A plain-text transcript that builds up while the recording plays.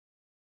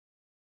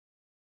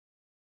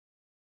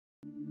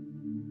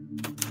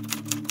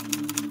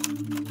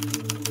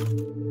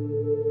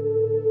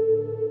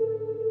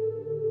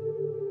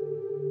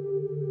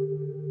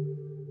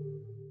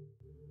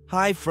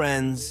Hi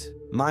friends,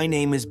 my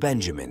name is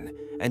Benjamin,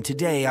 and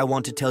today I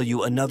want to tell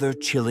you another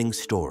chilling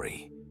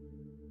story.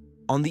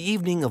 On the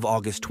evening of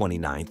August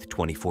 29,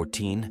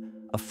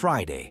 2014, a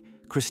Friday,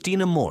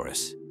 Christina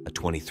Morris, a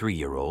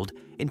 23-year-old,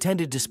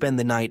 intended to spend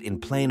the night in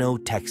Plano,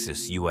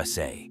 Texas,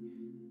 USA.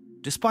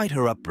 Despite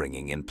her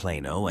upbringing in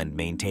Plano and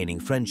maintaining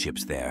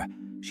friendships there,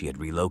 she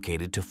had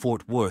relocated to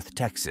Fort Worth,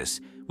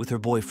 Texas, with her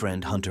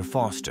boyfriend Hunter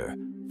Foster,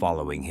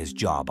 following his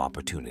job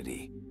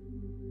opportunity.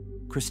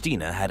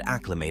 Christina had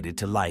acclimated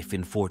to life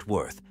in Fort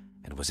Worth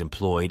and was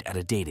employed at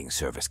a dating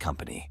service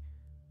company.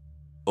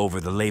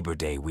 Over the Labor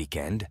Day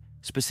weekend,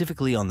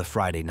 specifically on the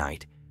Friday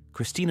night,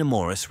 Christina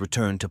Morris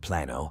returned to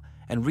Plano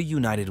and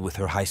reunited with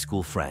her high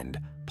school friend,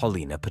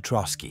 Paulina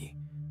Petrosky.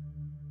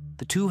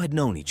 The two had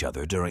known each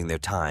other during their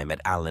time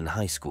at Allen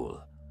High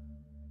School.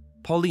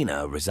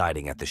 Paulina,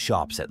 residing at the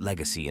shops at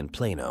Legacy in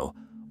Plano,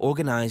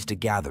 organized a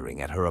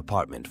gathering at her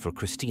apartment for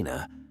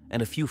Christina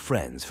and a few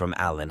friends from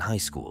Allen High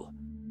School.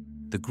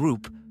 The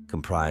group,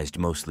 comprised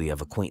mostly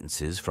of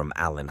acquaintances from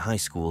Allen High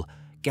School,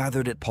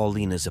 gathered at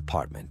Paulina's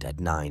apartment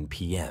at 9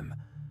 p.m.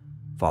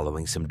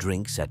 Following some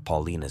drinks at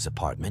Paulina's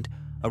apartment,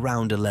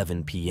 around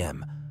 11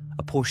 p.m.,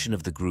 a portion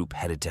of the group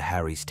headed to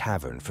Harry's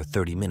Tavern for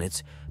 30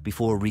 minutes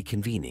before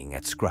reconvening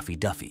at Scruffy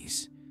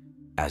Duffy's.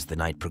 As the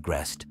night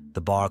progressed, the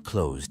bar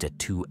closed at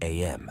 2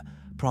 a.m.,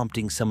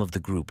 prompting some of the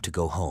group to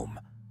go home.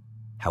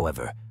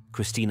 However,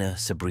 Christina,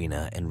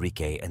 Sabrina,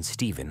 Enrique, and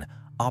Steven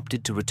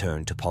opted to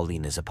return to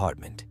Paulina's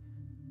apartment.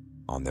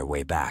 On their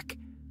way back,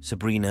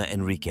 Sabrina,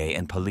 Enrique,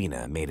 and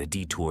Paulina made a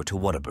detour to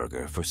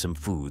Whataburger for some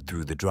food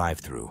through the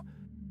drive-thru.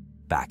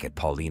 Back at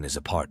Paulina's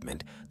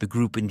apartment, the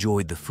group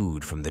enjoyed the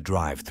food from the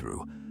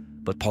drive-thru,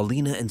 but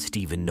Paulina and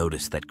Steven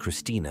noticed that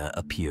Christina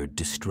appeared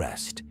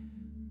distressed.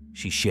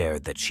 She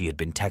shared that she had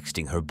been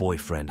texting her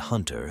boyfriend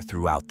Hunter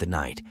throughout the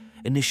night,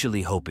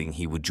 initially hoping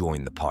he would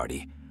join the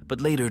party,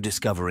 but later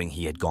discovering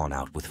he had gone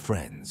out with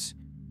friends.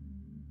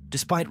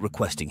 Despite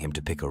requesting him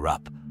to pick her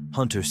up,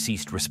 Hunter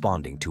ceased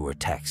responding to her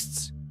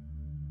texts.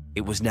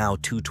 It was now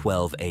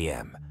 2:12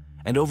 a.m.,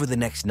 and over the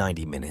next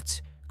 90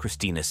 minutes,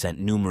 Christina sent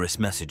numerous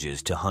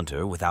messages to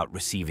Hunter without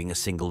receiving a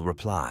single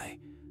reply.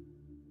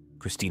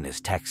 Christina's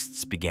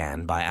texts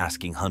began by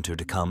asking Hunter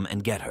to come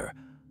and get her,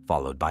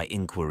 followed by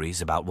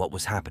inquiries about what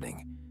was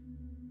happening.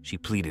 She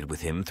pleaded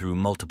with him through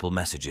multiple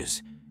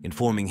messages,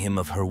 informing him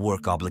of her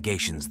work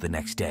obligations the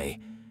next day,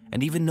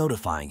 and even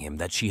notifying him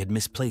that she had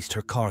misplaced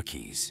her car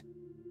keys.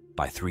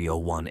 By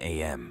 3:01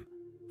 a.m.,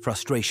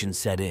 frustration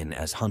set in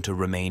as Hunter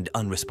remained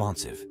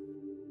unresponsive.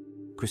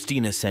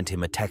 Christina sent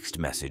him a text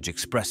message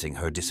expressing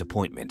her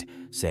disappointment,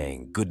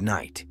 saying "good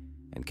night,"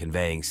 and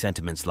conveying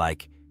sentiments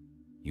like,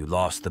 "You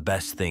lost the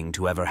best thing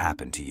to ever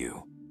happen to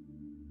you."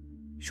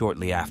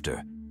 Shortly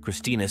after,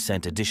 Christina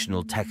sent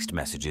additional text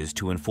messages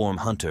to inform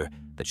Hunter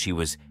that she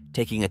was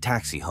taking a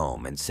taxi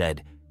home and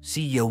said,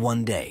 "See ya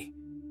one day."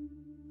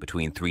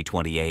 Between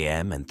 3:20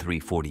 a.m. and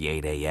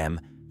 3:48 a.m.,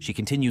 she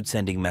continued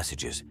sending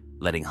messages,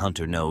 letting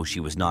Hunter know she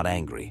was not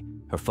angry,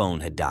 her phone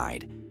had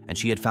died, and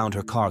she had found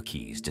her car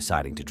keys,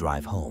 deciding to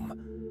drive home.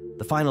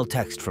 The final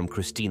text from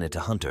Christina to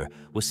Hunter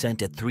was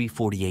sent at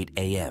 3:48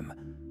 a.m.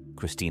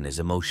 Christina's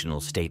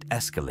emotional state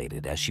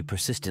escalated as she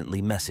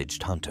persistently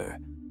messaged Hunter.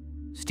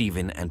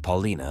 Steven and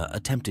Paulina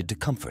attempted to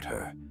comfort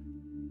her.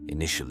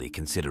 Initially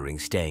considering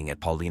staying at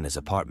Paulina's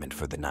apartment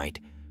for the night,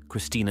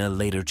 Christina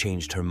later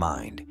changed her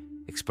mind,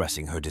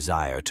 expressing her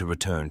desire to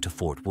return to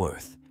Fort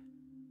Worth.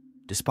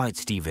 Despite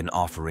Steven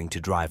offering to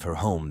drive her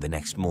home the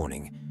next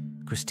morning,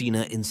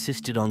 Christina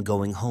insisted on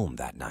going home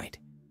that night.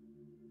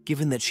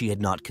 Given that she had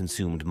not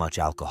consumed much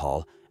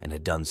alcohol and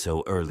had done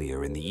so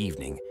earlier in the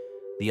evening,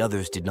 the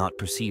others did not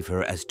perceive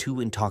her as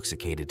too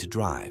intoxicated to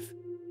drive.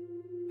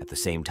 At the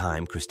same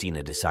time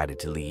Christina decided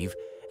to leave,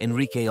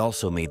 Enrique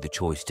also made the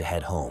choice to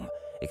head home,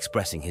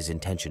 expressing his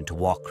intention to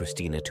walk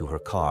Christina to her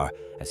car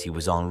as he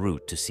was en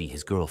route to see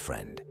his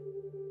girlfriend.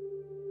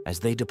 As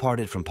they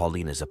departed from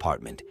Paulina's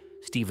apartment,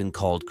 Steven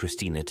called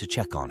Christina to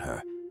check on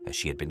her, as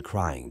she had been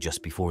crying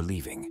just before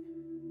leaving.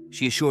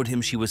 She assured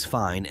him she was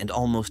fine and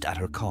almost at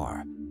her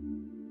car.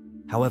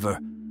 However,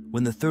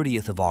 when the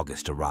 30th of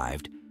August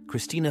arrived,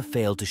 Christina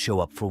failed to show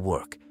up for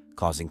work,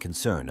 causing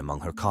concern among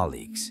her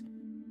colleagues.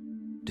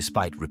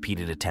 Despite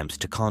repeated attempts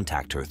to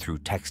contact her through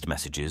text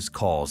messages,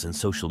 calls, and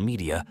social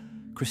media,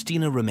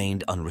 Christina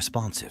remained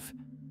unresponsive.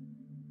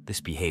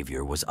 This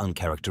behavior was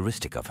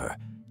uncharacteristic of her,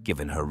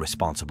 given her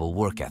responsible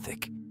work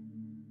ethic.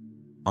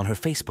 On her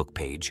Facebook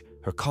page,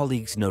 her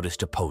colleagues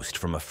noticed a post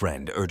from a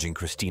friend urging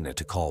Christina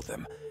to call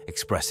them,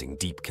 expressing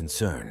deep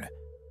concern.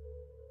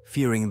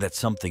 Fearing that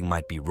something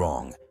might be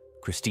wrong,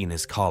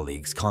 Christina's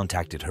colleagues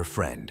contacted her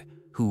friend,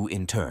 who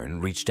in turn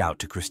reached out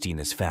to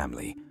Christina's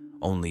family,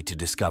 only to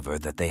discover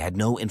that they had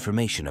no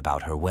information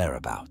about her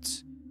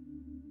whereabouts.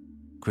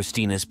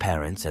 Christina's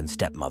parents and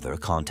stepmother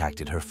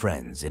contacted her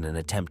friends in an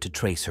attempt to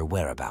trace her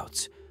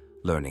whereabouts,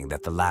 learning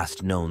that the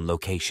last known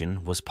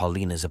location was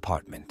Paulina's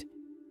apartment.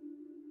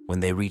 When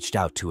they reached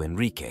out to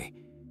Enrique,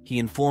 he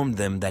informed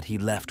them that he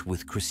left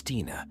with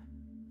Christina,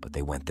 but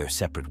they went their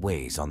separate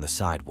ways on the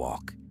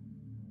sidewalk.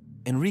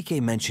 Enrique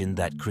mentioned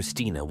that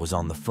Christina was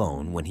on the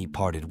phone when he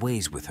parted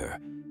ways with her,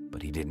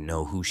 but he didn't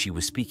know who she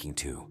was speaking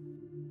to.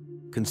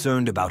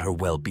 Concerned about her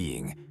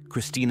well-being,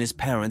 Christina's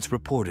parents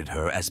reported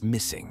her as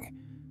missing.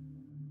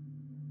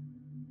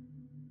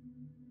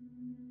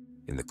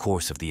 In the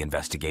course of the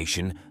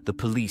investigation, the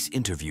police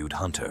interviewed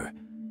Hunter.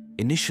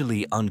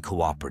 Initially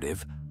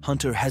uncooperative,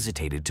 Hunter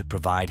hesitated to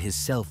provide his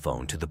cell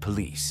phone to the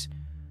police.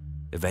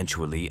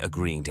 Eventually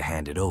agreeing to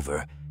hand it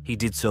over, he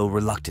did so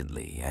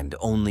reluctantly and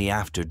only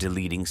after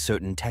deleting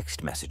certain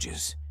text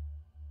messages.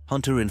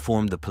 Hunter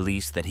informed the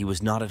police that he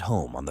was not at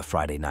home on the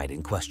Friday night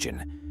in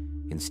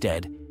question.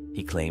 Instead,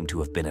 he claimed to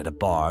have been at a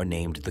bar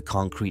named the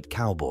Concrete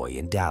Cowboy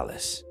in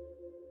Dallas.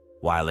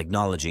 While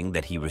acknowledging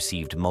that he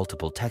received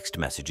multiple text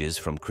messages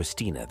from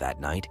Christina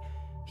that night,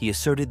 he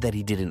asserted that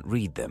he didn't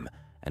read them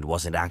and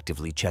wasn't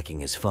actively checking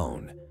his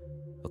phone.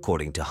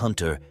 According to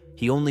Hunter,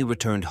 he only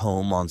returned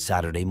home on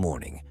Saturday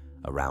morning,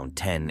 around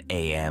 10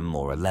 a.m.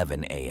 or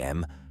 11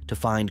 a.m., to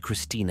find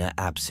Christina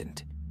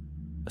absent.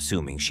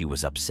 Assuming she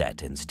was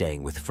upset and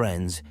staying with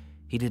friends,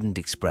 he didn't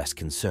express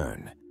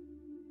concern.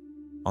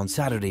 On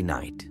Saturday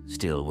night,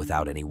 still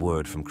without any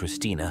word from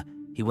Christina,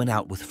 he went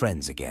out with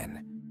friends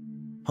again.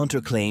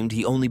 Hunter claimed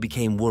he only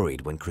became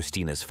worried when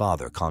Christina's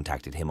father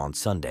contacted him on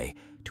Sunday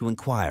to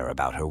inquire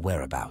about her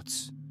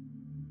whereabouts.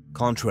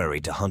 Contrary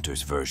to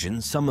Hunter's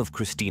version, some of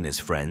Christina's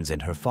friends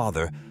and her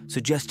father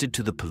suggested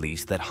to the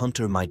police that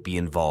Hunter might be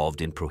involved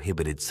in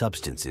prohibited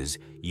substances,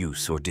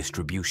 use or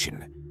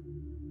distribution.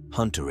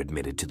 Hunter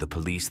admitted to the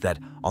police that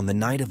on the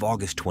night of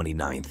August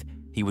 29th,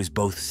 he was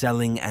both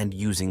selling and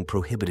using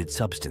prohibited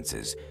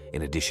substances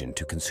in addition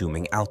to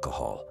consuming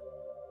alcohol.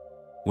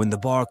 When the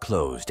bar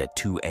closed at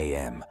 2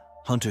 a.m.,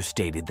 Hunter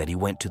stated that he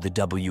went to the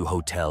W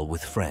Hotel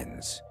with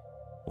friends.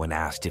 When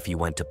asked if he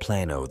went to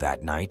Plano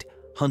that night,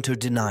 Hunter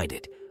denied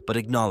it, but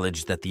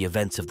acknowledged that the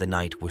events of the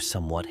night were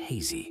somewhat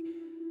hazy.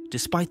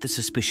 Despite the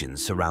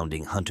suspicions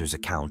surrounding Hunter's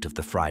account of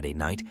the Friday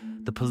night,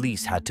 the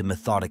police had to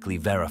methodically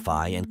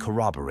verify and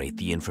corroborate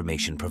the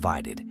information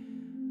provided.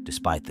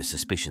 Despite the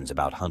suspicions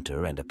about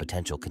Hunter and a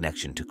potential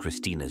connection to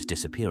Christina's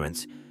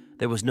disappearance,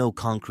 there was no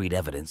concrete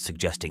evidence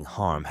suggesting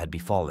harm had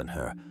befallen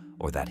her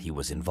or that he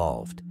was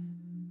involved.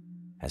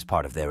 As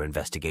part of their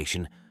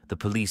investigation, the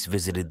police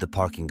visited the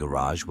parking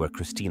garage where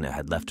Christina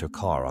had left her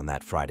car on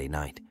that Friday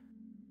night.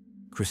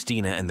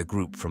 Christina and the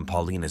group from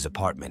Paulina's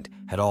apartment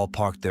had all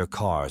parked their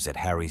cars at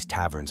Harry's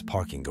Tavern's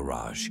parking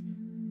garage.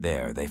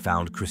 There, they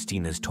found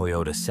Christina's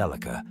Toyota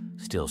Celica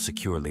still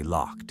securely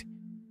locked.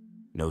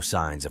 No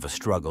signs of a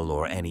struggle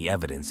or any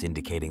evidence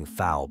indicating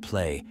foul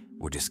play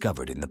were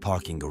discovered in the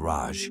parking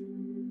garage.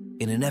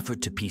 In an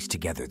effort to piece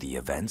together the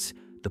events,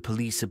 the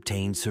police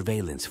obtained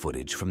surveillance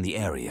footage from the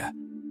area.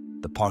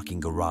 The parking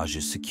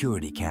garage's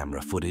security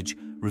camera footage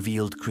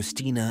revealed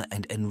Christina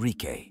and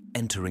Enrique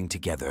entering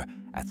together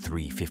at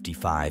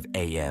 3:55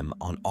 a.m.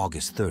 on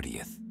August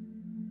 30th.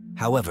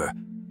 However,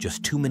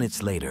 just 2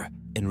 minutes later,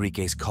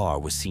 Enrique's car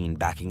was seen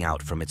backing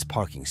out from its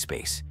parking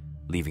space,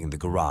 leaving the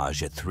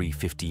garage at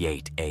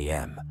 3:58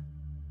 a.m.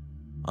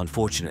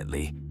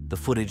 Unfortunately, the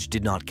footage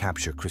did not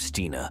capture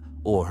Christina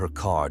or her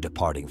car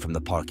departing from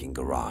the parking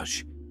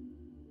garage.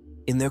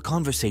 In their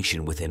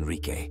conversation with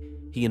Enrique,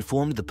 he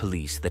informed the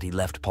police that he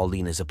left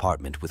Paulina's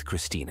apartment with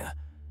Christina,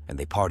 and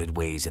they parted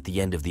ways at the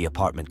end of the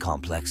apartment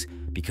complex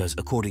because,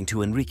 according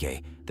to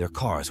Enrique, their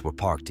cars were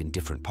parked in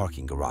different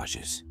parking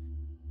garages.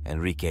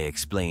 Enrique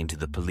explained to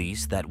the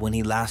police that when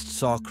he last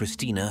saw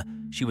Christina,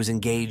 she was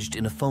engaged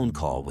in a phone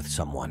call with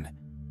someone.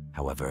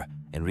 However,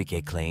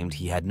 Enrique claimed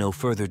he had no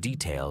further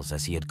details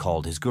as he had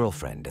called his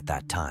girlfriend at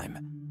that time.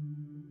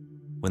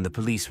 When the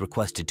police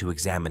requested to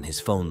examine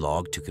his phone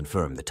log to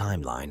confirm the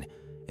timeline,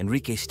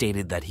 Enrique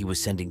stated that he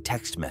was sending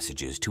text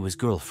messages to his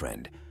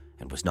girlfriend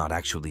and was not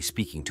actually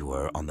speaking to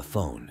her on the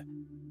phone.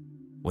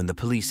 When the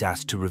police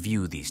asked to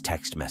review these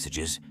text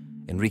messages,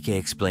 Enrique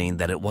explained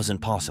that it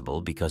wasn't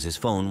possible because his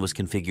phone was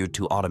configured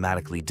to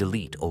automatically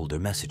delete older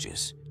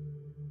messages.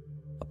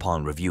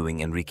 Upon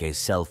reviewing Enrique's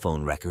cell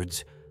phone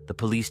records, the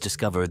police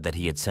discovered that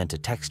he had sent a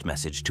text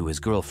message to his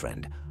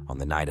girlfriend on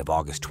the night of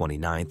August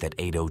 29th at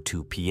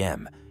 8:02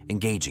 p.m.,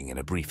 engaging in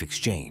a brief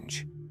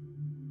exchange.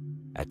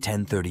 At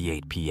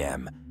 10:38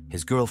 p.m.,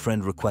 his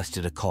girlfriend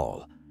requested a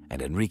call,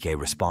 and Enrique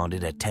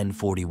responded at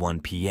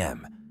 10:41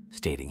 p.m.,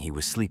 stating he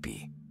was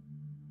sleepy.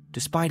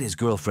 Despite his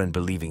girlfriend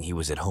believing he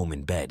was at home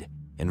in bed,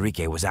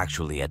 Enrique was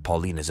actually at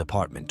Paulina's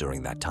apartment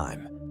during that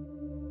time.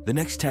 The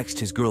next text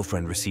his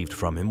girlfriend received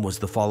from him was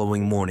the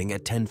following morning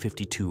at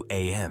 10:52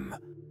 a.m.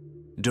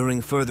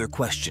 During further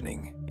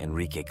questioning,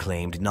 Enrique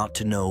claimed not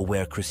to know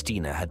where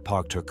Christina had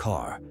parked her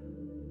car.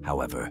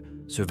 However,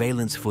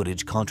 surveillance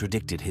footage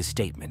contradicted his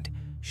statement,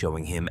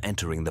 showing him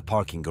entering the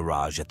parking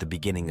garage at the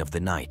beginning of the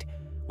night,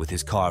 with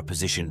his car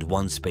positioned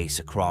one space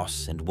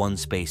across and one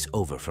space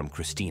over from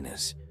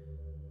Christina's.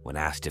 When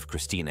asked if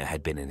Christina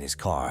had been in his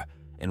car,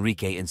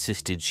 Enrique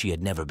insisted she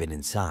had never been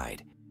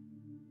inside.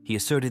 He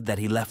asserted that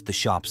he left the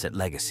shops at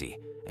Legacy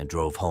and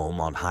drove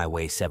home on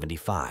Highway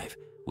 75,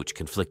 which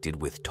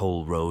conflicted with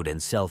toll road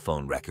and cell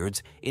phone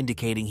records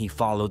indicating he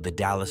followed the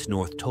Dallas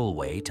North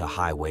Tollway to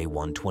Highway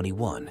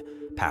 121,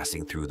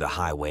 passing through the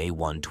Highway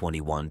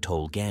 121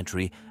 toll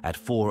gantry at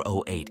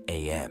 4:08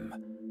 a.m.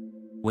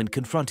 When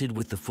confronted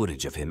with the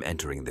footage of him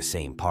entering the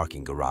same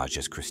parking garage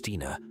as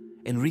Christina,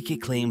 Enrique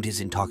claimed his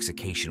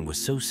intoxication was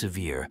so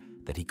severe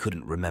that he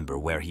couldn't remember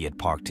where he had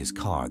parked his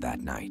car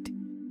that night.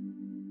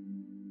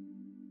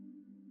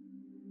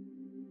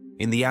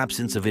 In the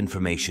absence of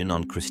information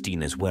on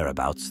Christina's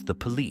whereabouts, the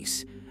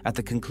police, at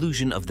the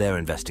conclusion of their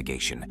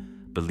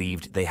investigation,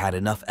 believed they had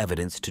enough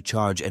evidence to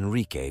charge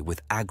Enrique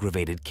with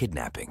aggravated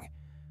kidnapping.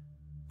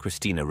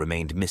 Christina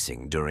remained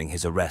missing during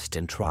his arrest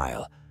and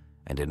trial,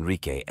 and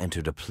Enrique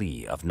entered a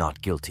plea of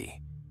not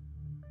guilty.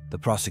 The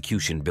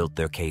prosecution built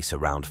their case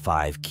around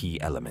 5 key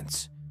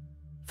elements.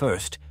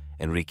 First,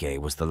 Enrique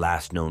was the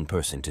last known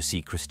person to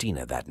see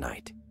Christina that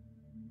night.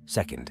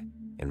 Second,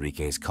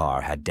 Enrique's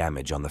car had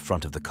damage on the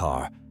front of the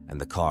car, and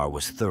the car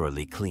was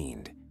thoroughly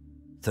cleaned.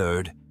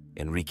 Third,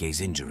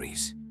 Enrique's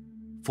injuries.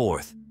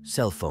 Fourth,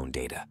 cell phone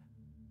data.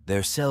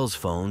 Their cell's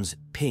phones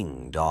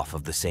pinged off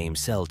of the same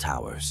cell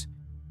towers.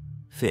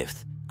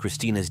 Fifth,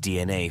 Christina's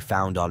DNA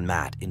found on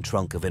mat in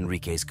trunk of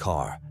Enrique's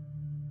car.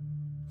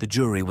 The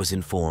jury was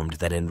informed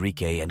that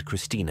Enrique and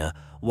Christina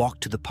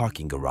walked to the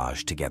parking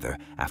garage together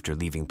after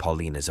leaving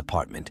Paulina's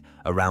apartment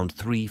around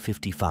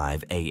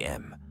 3:55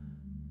 a.m.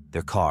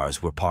 Their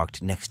cars were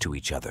parked next to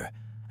each other,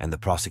 and the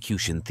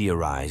prosecution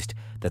theorized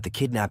that the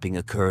kidnapping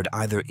occurred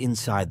either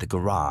inside the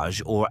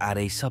garage or at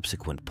a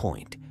subsequent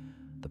point.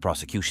 The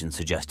prosecution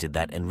suggested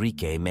that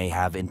Enrique may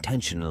have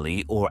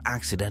intentionally or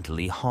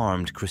accidentally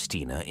harmed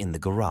Christina in the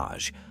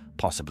garage,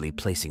 possibly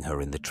placing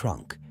her in the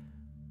trunk.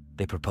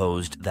 They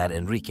proposed that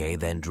Enrique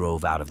then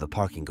drove out of the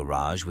parking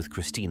garage with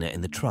Christina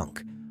in the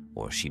trunk,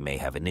 or she may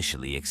have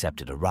initially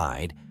accepted a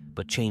ride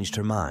but changed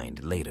her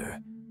mind later.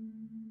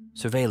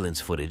 Surveillance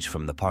footage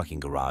from the parking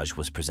garage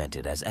was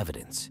presented as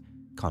evidence,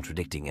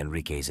 contradicting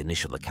Enrique's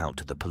initial account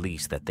to the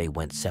police that they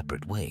went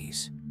separate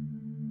ways.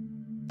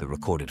 The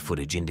recorded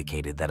footage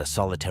indicated that a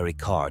solitary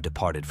car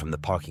departed from the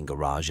parking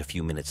garage a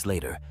few minutes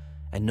later,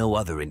 and no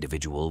other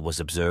individual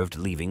was observed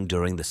leaving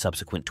during the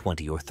subsequent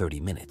 20 or 30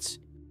 minutes.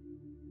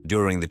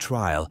 During the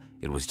trial,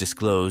 it was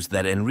disclosed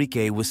that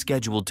Enrique was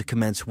scheduled to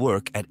commence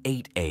work at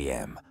 8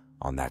 a.m.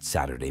 on that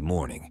Saturday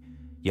morning,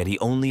 yet he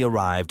only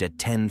arrived at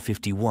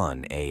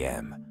 10:51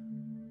 a.m.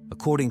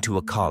 According to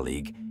a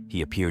colleague,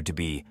 he appeared to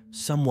be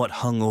somewhat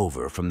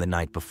hungover from the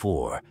night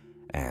before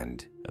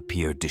and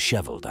appeared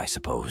disheveled, I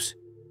suppose.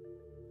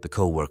 The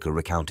co-worker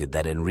recounted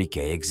that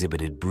Enrique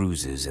exhibited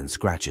bruises and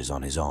scratches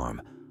on his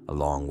arm,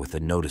 along with a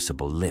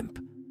noticeable limp.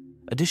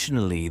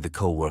 Additionally, the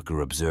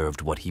co-worker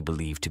observed what he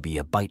believed to be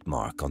a bite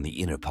mark on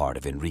the inner part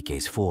of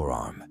Enrique's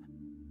forearm.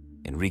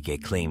 Enrique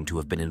claimed to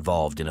have been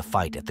involved in a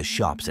fight at the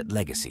shops at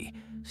Legacy,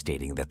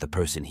 stating that the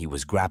person he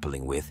was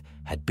grappling with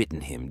had bitten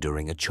him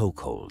during a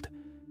chokehold.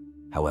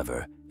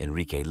 However,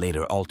 Enrique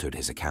later altered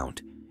his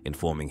account,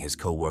 informing his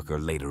co-worker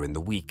later in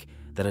the week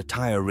that a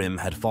tire rim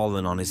had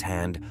fallen on his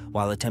hand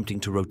while attempting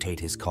to rotate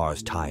his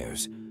car's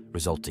tires,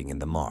 resulting in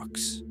the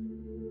marks.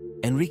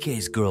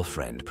 Enrique's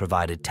girlfriend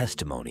provided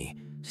testimony,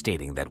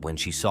 stating that when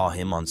she saw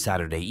him on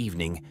Saturday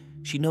evening,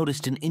 she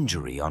noticed an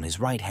injury on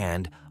his right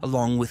hand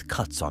along with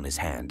cuts on his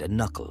hand and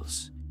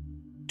knuckles.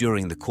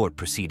 During the court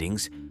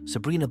proceedings,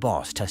 Sabrina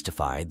Boss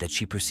testified that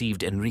she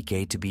perceived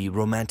Enrique to be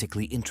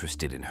romantically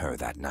interested in her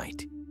that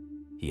night.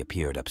 He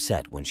appeared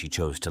upset when she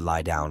chose to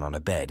lie down on a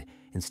bed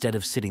instead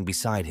of sitting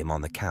beside him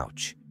on the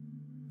couch.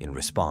 In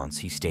response,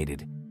 he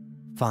stated,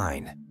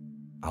 "Fine,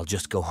 I'll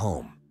just go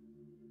home,"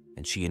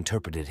 and she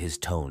interpreted his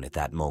tone at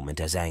that moment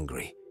as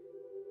angry.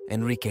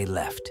 Enrique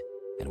left,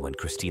 and when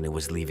Christina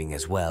was leaving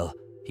as well,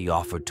 he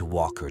offered to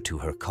walk her to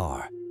her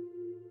car.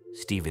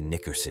 Stephen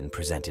Nickerson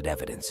presented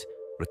evidence,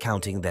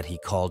 recounting that he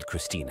called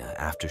Christina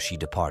after she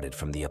departed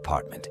from the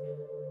apartment.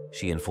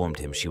 She informed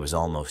him she was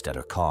almost at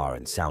her car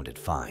and sounded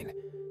fine.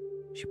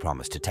 She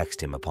promised to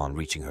text him upon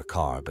reaching her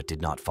car, but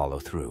did not follow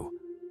through.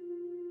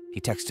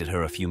 He texted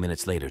her a few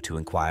minutes later to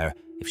inquire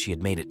if she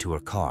had made it to her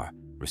car,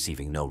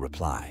 receiving no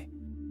reply.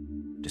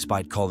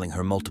 Despite calling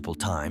her multiple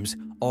times,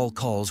 all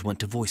calls went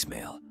to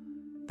voicemail.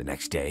 The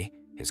next day,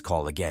 his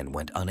call again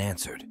went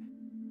unanswered.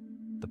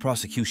 The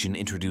prosecution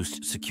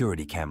introduced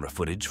security camera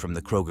footage from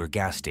the Kroger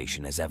gas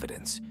station as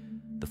evidence.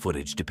 The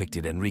footage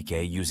depicted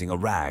Enrique using a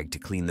rag to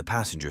clean the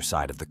passenger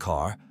side of the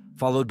car,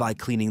 followed by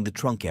cleaning the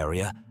trunk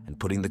area and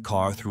putting the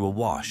car through a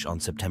wash on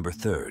September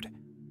 3rd.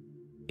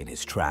 In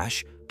his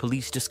trash,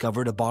 police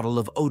discovered a bottle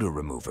of odor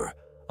remover,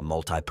 a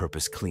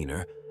multi-purpose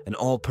cleaner, an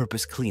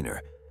all-purpose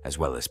cleaner, as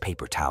well as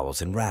paper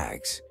towels and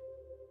rags.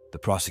 The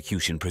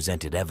prosecution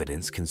presented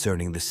evidence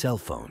concerning the cell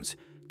phones,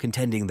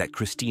 contending that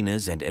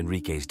Christina's and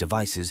Enrique's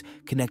devices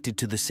connected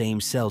to the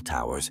same cell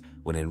towers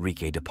when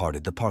Enrique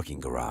departed the parking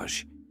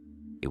garage.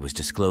 It was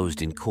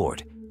disclosed in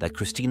court that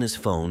Christina's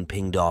phone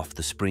pinged off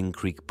the Spring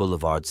Creek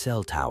Boulevard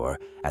cell tower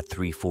at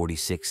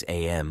 3:46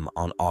 a.m.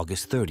 on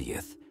August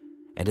 30th,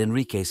 and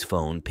Enrique's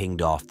phone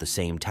pinged off the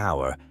same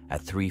tower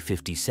at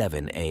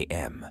 3:57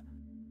 a.m.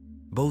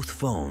 Both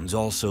phones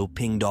also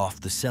pinged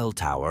off the cell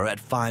tower at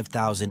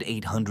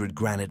 5800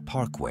 Granite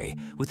Parkway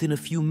within a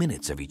few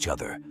minutes of each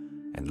other,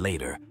 and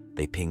later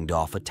they pinged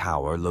off a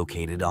tower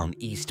located on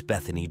East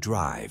Bethany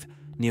Drive,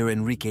 near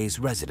Enrique's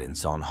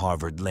residence on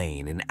Harvard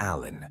Lane in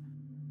Allen.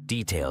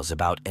 Details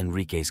about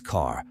Enrique's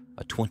car,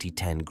 a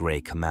 2010 gray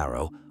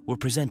Camaro, were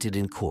presented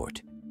in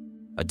court.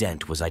 A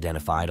dent was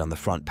identified on the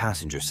front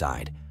passenger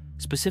side,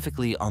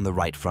 specifically on the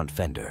right front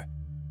fender.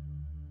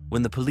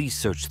 When the police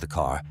searched the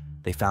car,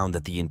 they found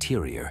that the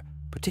interior,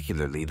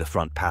 particularly the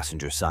front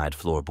passenger side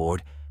floorboard,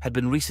 had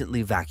been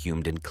recently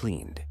vacuumed and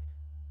cleaned.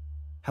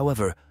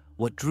 However,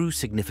 what drew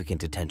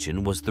significant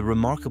attention was the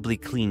remarkably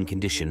clean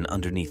condition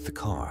underneath the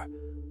car.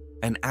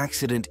 An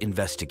accident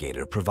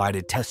investigator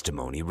provided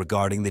testimony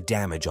regarding the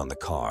damage on the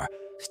car,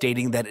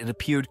 stating that it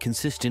appeared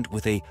consistent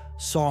with a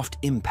soft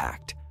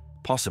impact,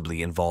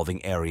 possibly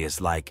involving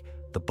areas like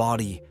the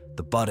body,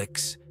 the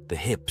buttocks, the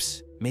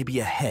hips, maybe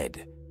a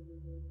head.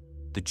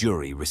 The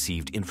jury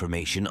received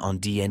information on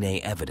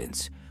DNA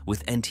evidence,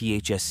 with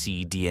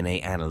NTHSC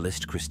DNA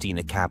analyst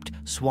Christina Capt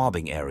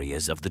swabbing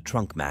areas of the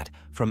trunk mat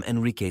from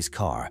Enrique's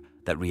car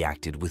that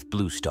reacted with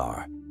Blue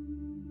Star.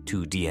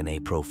 2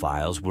 DNA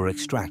profiles were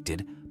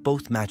extracted,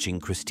 both matching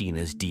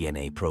Christina's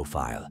DNA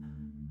profile.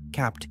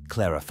 Capt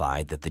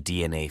clarified that the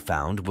DNA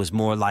found was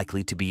more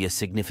likely to be a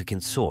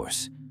significant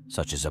source,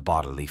 such as a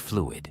bodily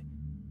fluid.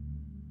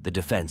 The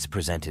defense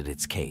presented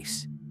its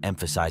case,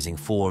 emphasizing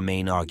 4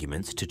 main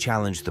arguments to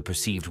challenge the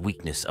perceived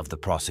weakness of the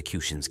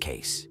prosecution's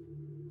case.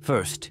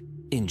 First,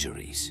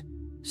 injuries.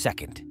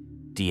 Second,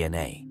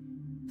 DNA.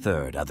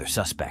 Third, other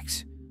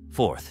suspects.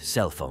 Fourth,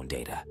 cell phone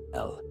data.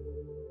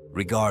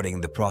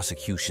 Regarding the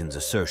prosecution's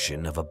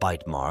assertion of a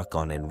bite mark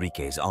on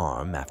Enrique's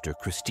arm after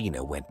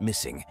Christina went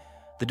missing,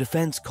 the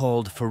defense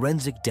called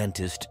forensic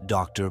dentist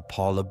Dr.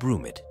 Paula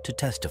Brummett to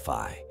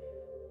testify.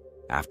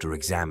 After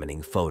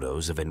examining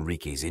photos of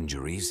Enrique's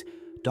injuries,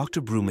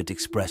 Dr. Brummett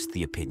expressed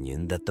the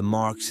opinion that the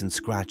marks and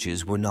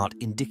scratches were not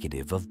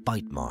indicative of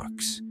bite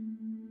marks.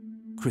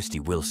 Christy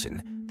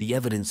Wilson, the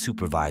evidence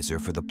supervisor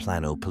for the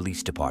Plano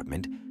Police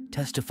Department,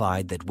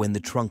 testified that when the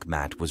trunk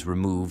mat was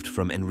removed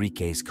from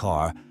Enrique's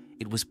car,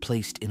 it was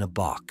placed in a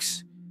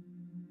box.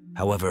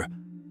 However,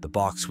 the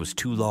box was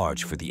too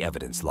large for the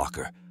evidence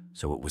locker,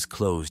 so it was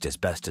closed as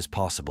best as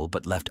possible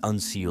but left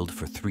unsealed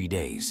for 3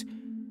 days,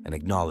 an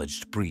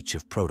acknowledged breach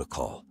of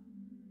protocol.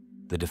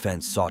 The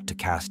defense sought to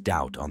cast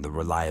doubt on the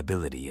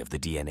reliability of the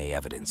DNA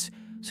evidence,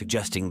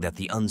 suggesting that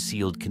the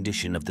unsealed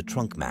condition of the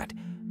trunk mat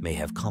may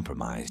have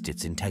compromised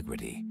its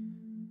integrity.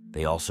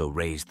 They also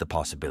raised the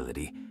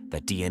possibility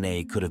that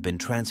DNA could have been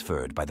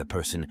transferred by the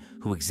person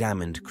who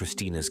examined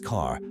Christina's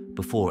car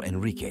before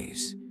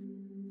Enrique's.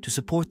 To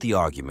support the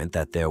argument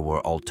that there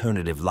were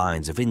alternative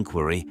lines of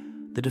inquiry,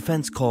 the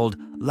defense called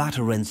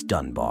Laterence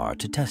Dunbar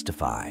to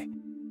testify.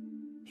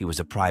 He was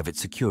a private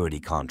security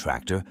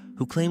contractor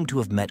who claimed to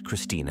have met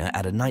Christina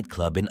at a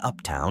nightclub in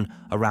Uptown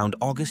around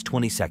August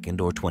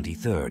 22nd or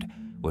 23rd,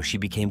 where she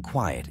became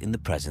quiet in the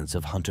presence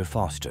of Hunter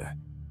Foster.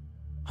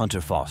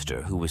 Hunter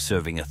Foster, who was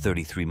serving a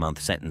 33-month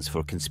sentence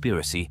for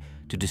conspiracy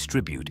to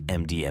distribute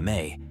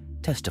MDMA,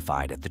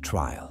 testified at the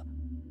trial.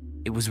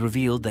 It was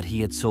revealed that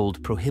he had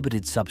sold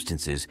prohibited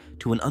substances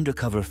to an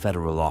undercover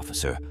federal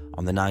officer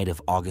on the night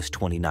of August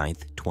 29,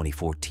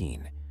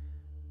 2014.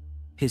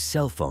 His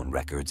cell phone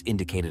records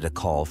indicated a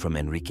call from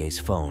Enrique's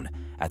phone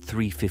at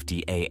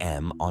 3:50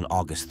 a.m. on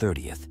August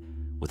 30th,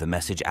 with a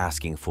message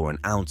asking for an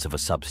ounce of a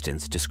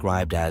substance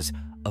described as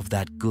 "of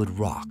that good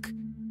rock."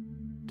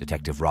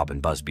 Detective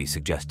Robin Busby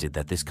suggested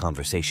that this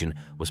conversation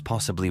was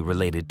possibly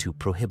related to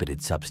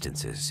prohibited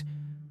substances.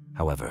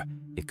 However,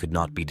 it could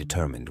not be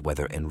determined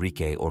whether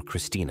Enrique or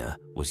Christina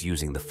was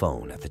using the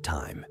phone at the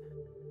time.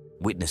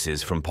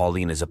 Witnesses from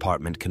Paulina's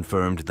apartment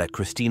confirmed that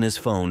Christina's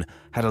phone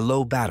had a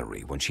low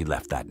battery when she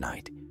left that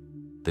night.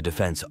 The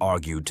defense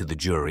argued to the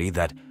jury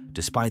that,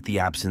 despite the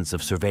absence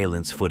of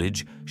surveillance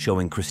footage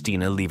showing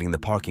Christina leaving the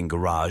parking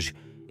garage,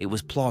 it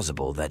was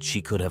plausible that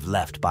she could have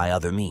left by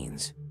other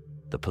means.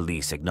 The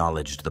police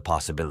acknowledged the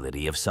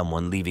possibility of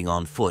someone leaving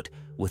on foot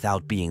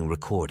without being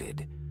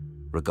recorded.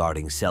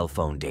 Regarding cell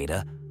phone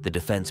data, the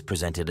defense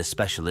presented a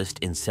specialist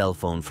in cell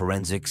phone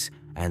forensics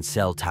and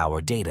cell tower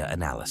data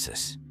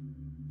analysis.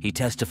 He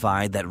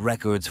testified that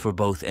records for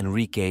both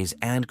Enrique's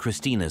and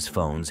Christina's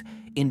phones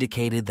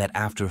indicated that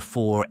after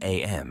 4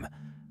 a.m.,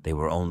 they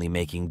were only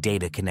making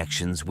data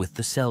connections with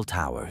the cell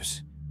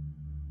towers.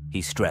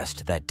 He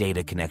stressed that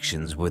data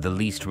connections were the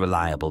least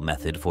reliable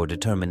method for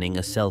determining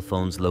a cell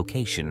phone's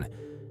location,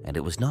 and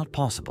it was not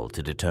possible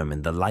to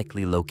determine the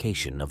likely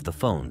location of the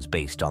phones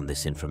based on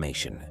this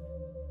information.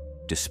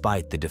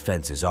 Despite the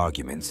defense's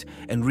arguments,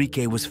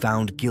 Enrique was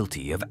found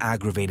guilty of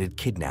aggravated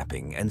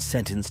kidnapping and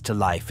sentenced to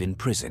life in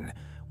prison,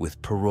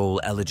 with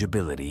parole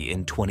eligibility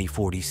in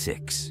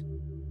 2046.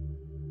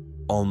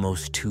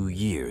 Almost 2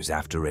 years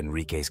after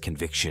Enrique's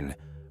conviction,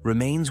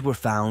 remains were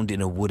found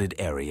in a wooded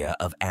area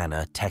of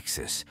Anna,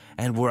 Texas,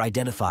 and were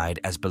identified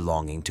as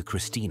belonging to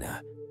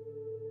Christina.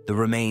 The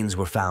remains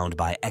were found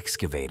by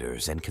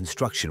excavators and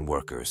construction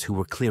workers who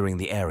were clearing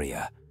the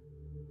area.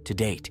 To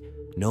date,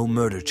 No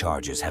murder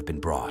charges have been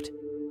brought.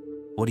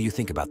 What do you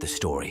think about this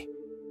story?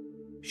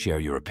 Share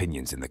your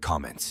opinions in the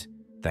comments.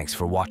 Thanks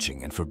for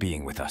watching and for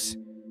being with us.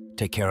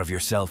 Take care of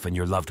yourself and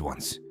your loved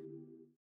ones.